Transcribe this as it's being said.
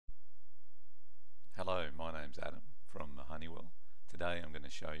Hello, my name's Adam from Honeywell. Today I'm going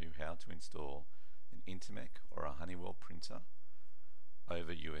to show you how to install an Intermec or a Honeywell printer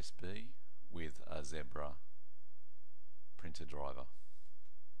over USB with a Zebra printer driver.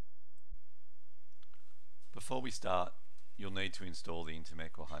 Before we start, you'll need to install the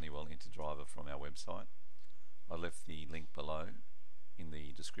Intermec or Honeywell Interdriver from our website. I left the link below in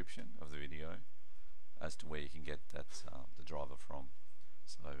the description of the video as to where you can get that the driver from.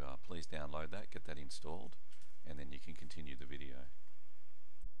 So please download that, get that installed, and then you can continue the video.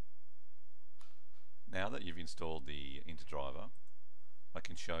 Now that you've installed the Interdriver, I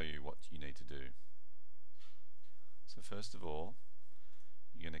can show you what you need to do. So first of all,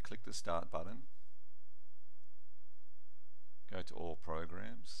 you're going to click the Start button, go to All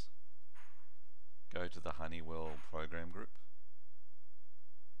Programs, go to the Honeywell Program Group,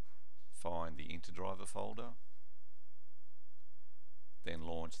 find the Interdriver folder, then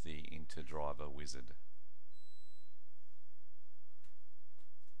launch the Interdriver wizard.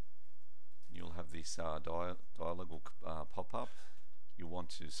 You'll have this dialog will pop up. You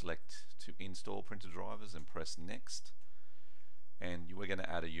want to select to install printer drivers and press Next, and we're going to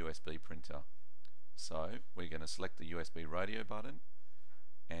add a USB printer. So we're going to select the USB radio button,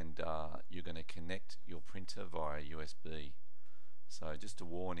 and you're going to connect your printer via USB. So just a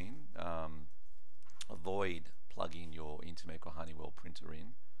warning, avoid plugging your Intermec or Honeywell printer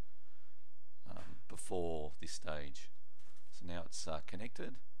in before this stage. So now it's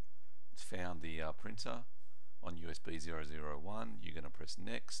connected, it's found the printer on USB 001. You're going to press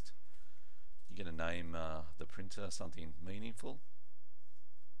Next. You're going to name the printer something meaningful.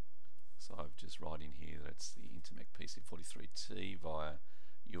 So I've just write in here that it's the Intermec PC43T via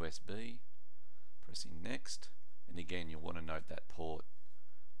USB. Pressing Next, and again you want to note that port,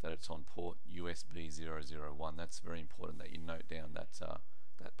 that it's on port USB 001. That's very important that you note down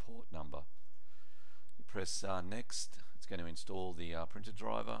that port number. You press Next. It's going to install the printer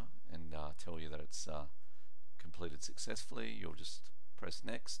driver and tell you that it's completed successfully. You'll just press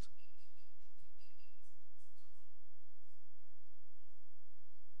Next.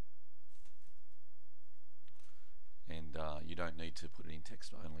 And you don't need to put it in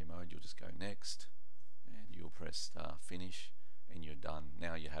text only mode. You'll just go Next, and you'll press Finish, and you're done.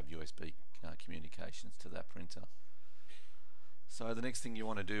 Now you have USB communications to that printer. So the next thing you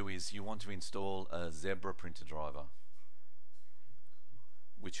want to do is you want to install a Zebra printer driver,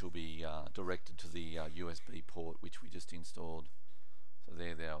 which will be directed to the USB port which we just installed. So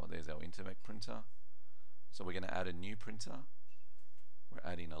there's our Intermec printer. So we're going to add a new printer.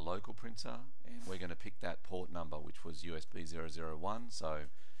 We're adding a local printer, and we're going to pick that port number, which was USB 001. So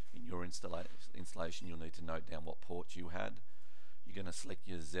in your installation you'll need to note down what port you had. You're going to select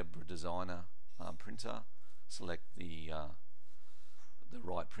your Zebra Designer printer, select the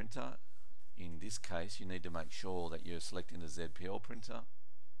right printer. In this case you need to make sure that you're selecting the ZPL printer.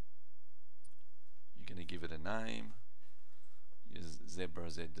 You're going to give it a name, your Zebra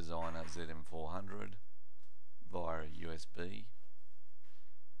Z Designer ZM400 via USB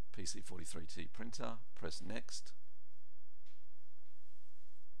PC43T printer. Press Next.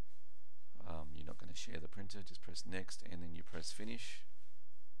 You're not going to share the printer, just press Next, and then you press Finish.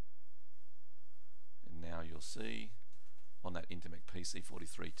 And now you'll see on that Intermec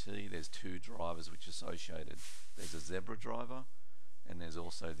PC43T there's two drivers which are associated. There's a Zebra driver, and there's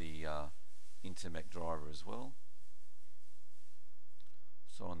also the Intermec driver as well.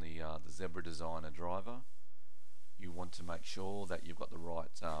 So on the Zebra Designer driver, you want to make sure that you've got the right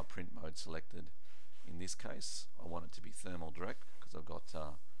print mode selected. In this case I want it to be thermal direct because I've got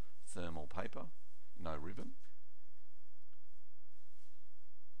thermal paper, no ribbon.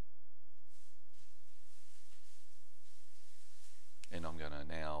 And I'm going to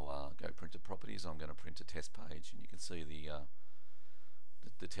now go printer properties. I'm going to print a test page, and you can see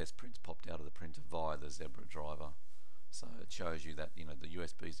the test prints popped out of the printer via the Zebra driver. So it shows you that the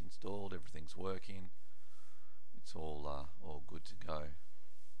USB is installed, everything's working, it's all good to go.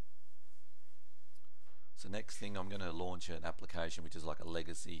 So next thing, I'm going to launch an application which is like a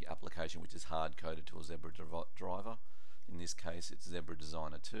legacy application which is hard coded to a Zebra driver. In this case it's Zebra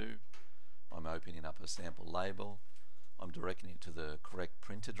Designer 2. I'm opening up a sample label. I'm directing it to the correct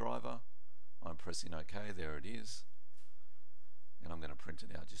printer driver. I'm pressing OK, there it is. And I'm going to print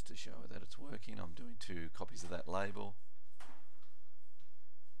it out just to show that it's working. I'm doing 2 copies of that label.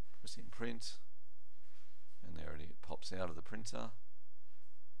 Pressing Print, and there it pops out of the printer.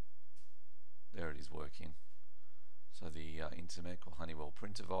 There it is working. So the Intermec or Honeywell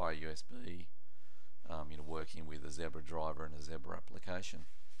printer via USB, working with a Zebra driver and a Zebra application.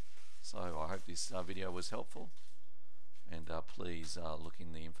 So I hope this video was helpful, and please look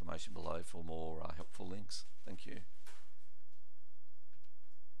in the information below for more helpful links. Thank you.